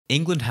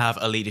England have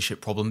a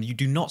leadership problem. You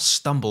do not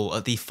stumble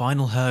at the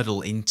final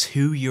hurdle in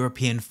 2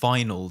 European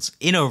finals,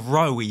 in a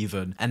row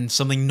even, and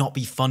something not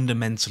be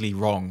fundamentally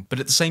wrong.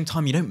 But at the same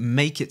time, you don't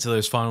make it to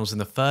those finals in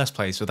the first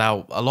place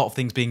without a lot of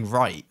things being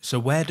right. So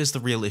where does the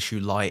real issue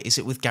lie? Is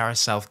it with Gareth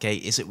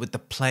Southgate? Is it with the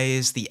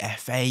players, the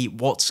FA?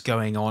 What's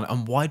going on?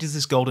 And why does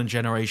this golden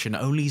generation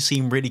only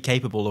seem really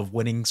capable of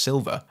winning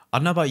silver? I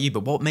don't know about you,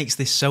 but what makes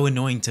this so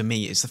annoying to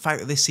me is the fact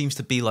that this seems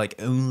to be like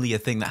only a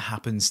thing that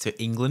happens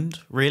to England,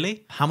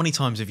 really? How many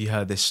times have you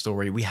heard this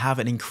story? We have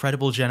an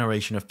incredible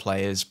generation of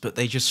players, but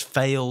they just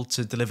fail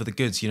to deliver the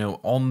goods,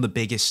 on the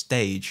biggest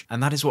stage.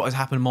 And that is what has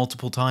happened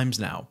multiple times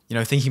now.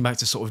 Thinking back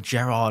to sort of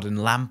Gerrard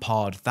and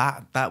Lampard,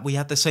 that we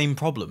had the same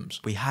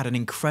problems. We had an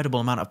incredible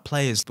amount of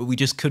players, but we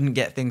just couldn't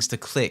get things to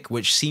click,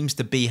 which seems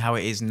to be how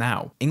it is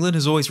now. England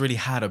has always really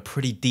had a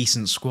pretty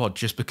decent squad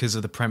just because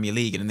of the Premier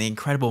League, and the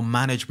incredible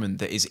management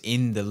that is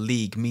in the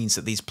league means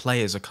that these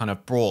players are kind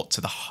of brought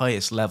to the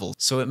highest level.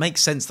 So it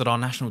makes sense that our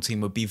national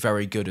team would be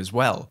very good as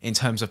well in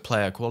terms of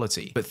player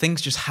quality. But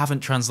things just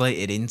haven't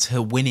translated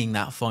into winning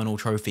that final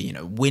trophy,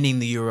 winning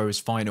the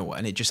Euros final,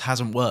 and it just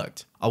hasn't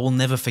worked. I will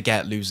never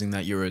forget losing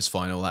that Euros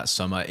final that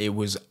summer. It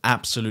was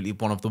absolutely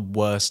one of the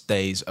worst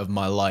days of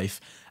my life.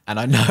 And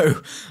I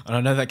know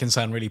that can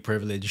sound really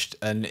privileged,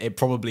 and it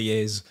probably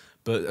is.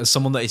 But as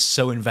someone that is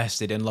so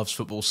invested and loves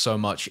football so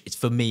much,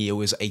 for me, it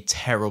was a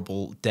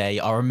terrible day.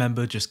 I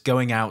remember just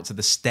going out to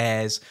the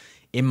stairs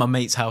in my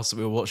mate's house that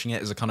we were watching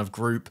it as a kind of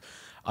group.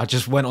 I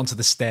just went onto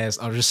the stairs.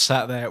 I just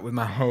sat there with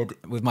my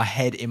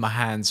head in my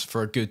hands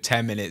for a good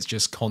 10 minutes,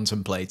 just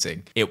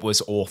contemplating. It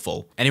was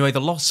awful. Anyway,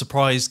 the loss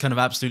surprised kind of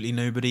absolutely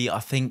nobody. I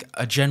think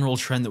a general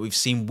trend that we've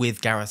seen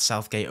with Gareth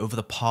Southgate over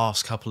the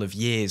past couple of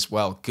years,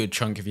 well, good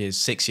chunk of years,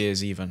 6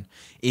 years even,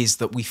 is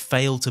that we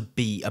fail to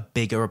beat a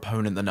bigger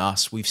opponent than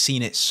us. We've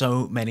seen it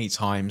so many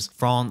times.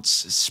 France,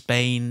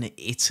 Spain,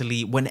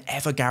 Italy,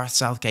 whenever Gareth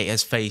Southgate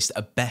has faced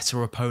a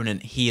better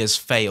opponent, he has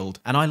failed.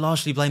 And I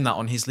largely blame that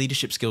on his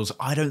leadership skills.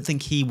 I don't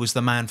think he was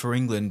the man for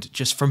England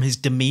just from his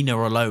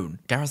demeanour alone.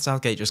 Gareth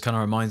Southgate just kind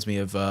of reminds me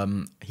of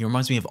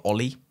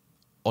Olly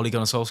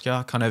Gunnar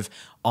Solskjaer, kind of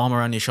arm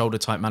around your shoulder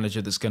type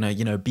manager that's going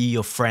to, be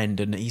your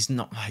friend, and he's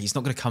not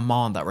going to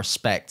command that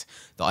respect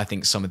that I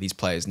think some of these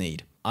players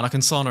need. And I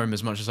can slander him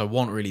as much as I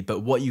want, really,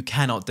 but what you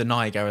cannot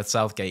deny Gareth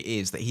Southgate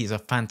is that he's a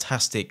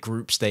fantastic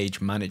group stage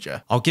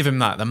manager. I'll give him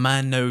that. The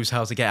man knows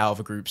how to get out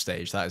of a group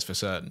stage, that is for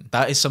certain.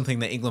 That is something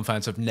that England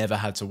fans have never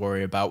had to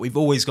worry about. We've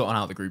always gotten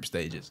out of the group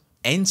stages.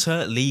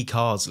 Enter Lee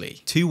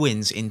Carsley. 2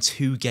 wins in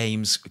 2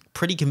 games,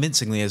 pretty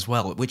convincingly as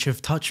well, which have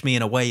touched me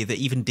in a way that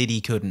even Diddy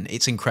couldn't.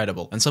 It's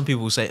incredible. And some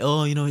people will say,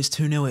 oh, it's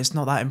 2-0, it's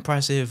not that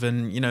impressive,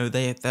 and,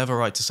 they have a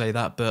right to say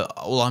that, but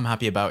all I'm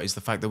happy about is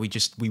the fact that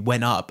we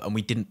went up and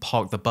we didn't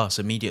park the bus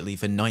immediately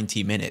for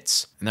 90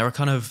 minutes. And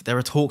there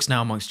are talks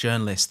now amongst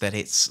journalists that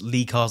it's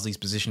Lee Carsley's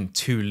position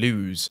to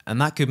lose, and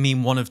that could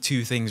mean one of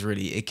 2 things,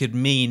 really. It could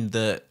mean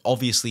that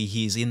obviously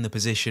he's in the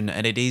position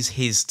and it is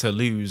his to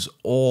lose,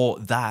 or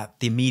that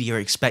the media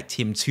expect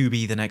him to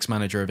be the next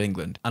manager of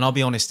England. And I'll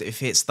be honest,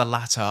 if it's the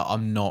latter,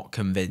 I'm not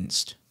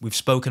convinced. We've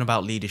spoken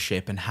about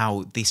leadership and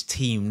how this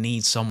team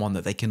needs someone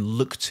that they can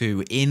look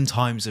to in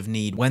times of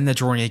need, when they're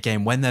drawing a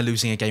game, when they're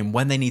losing a game,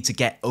 when they need to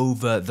get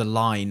over the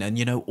line. And,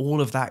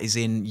 all of that is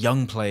in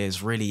young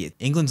players, really.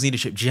 England's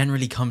leadership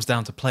generally comes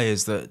down to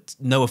players that,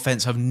 no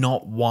offense, have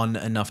not won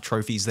enough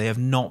trophies. They have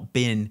not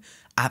been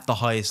at the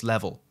highest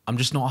level. I'm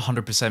just not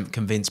 100%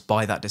 convinced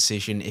by that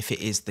decision if it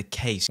is the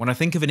case. When I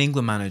think of an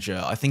England manager,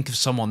 I think of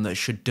someone that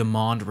should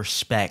demand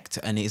respect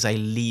and is a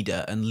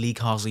leader, and Lee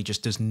Carsley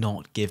just does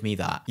not give me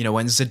that.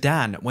 When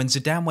Zidane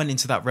went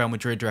into that Real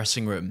Madrid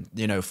dressing room,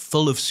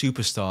 full of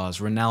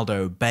superstars,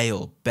 Ronaldo,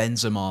 Bale,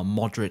 Benzema,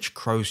 Modric,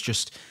 Kroos,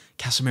 just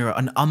Casemiro,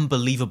 an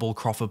unbelievable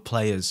crop of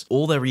players,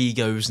 all their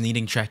egos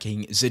needing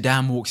checking.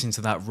 Zidane walks into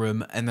that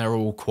room and they're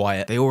all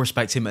quiet. They all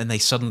respect him and they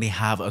suddenly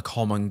have a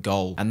common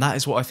goal. And that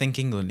is what I think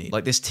England need.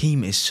 Like, this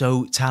team is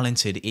so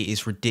talented, it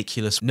is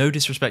ridiculous. No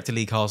disrespect to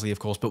Lee Carsley, of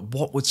course, but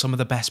what would some of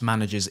the best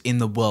managers in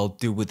the world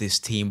do with this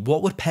team?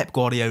 What would Pep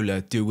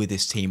Guardiola do with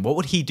this team? What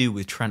would he do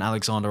with Trent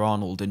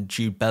Alexander-Arnold and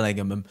Jude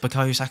Bellingham and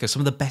Bukayo Saka,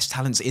 some of the best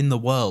talents in the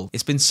world?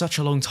 It's been such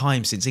a long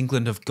time since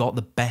England have got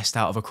the best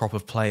out of a crop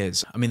of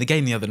players. I mean, the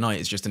game the other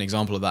night is just an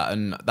example of that,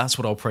 and that's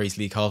what I'll praise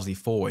Lee Carsley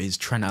for, is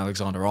Trent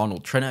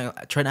Alexander-Arnold. Trent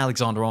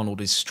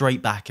Alexander-Arnold is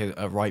straight back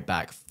at right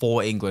back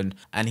for England,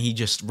 and he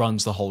just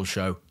runs the whole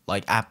show.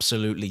 Like,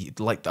 absolutely.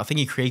 Like, I think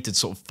he created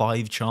sort of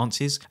 5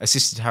 chances.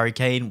 Assisted Harry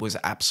Kane, was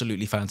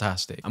absolutely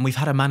fantastic. And we've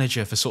had a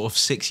manager for sort of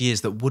 6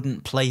 years that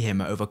wouldn't play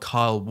him over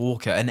Kyle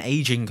Walker, an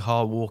aging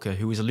Kyle Walker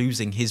who is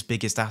losing his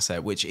biggest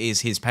asset, which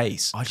is his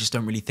pace. I just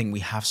don't really think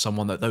we have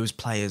someone that those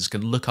players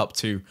can look up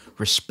to,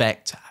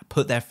 respect,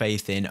 put their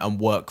faith in and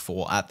work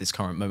for at this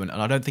current moment.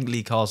 And I don't think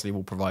Lee Carsley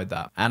will provide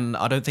that. And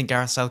I don't think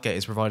Gareth Southgate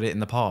has provided it in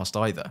the past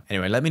either.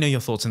 Anyway, let me know your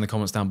thoughts in the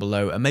comments down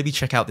below, and maybe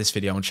check out this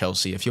video on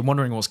Chelsea if you're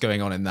wondering what's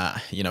going on in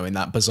that, in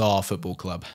that bizarre football club.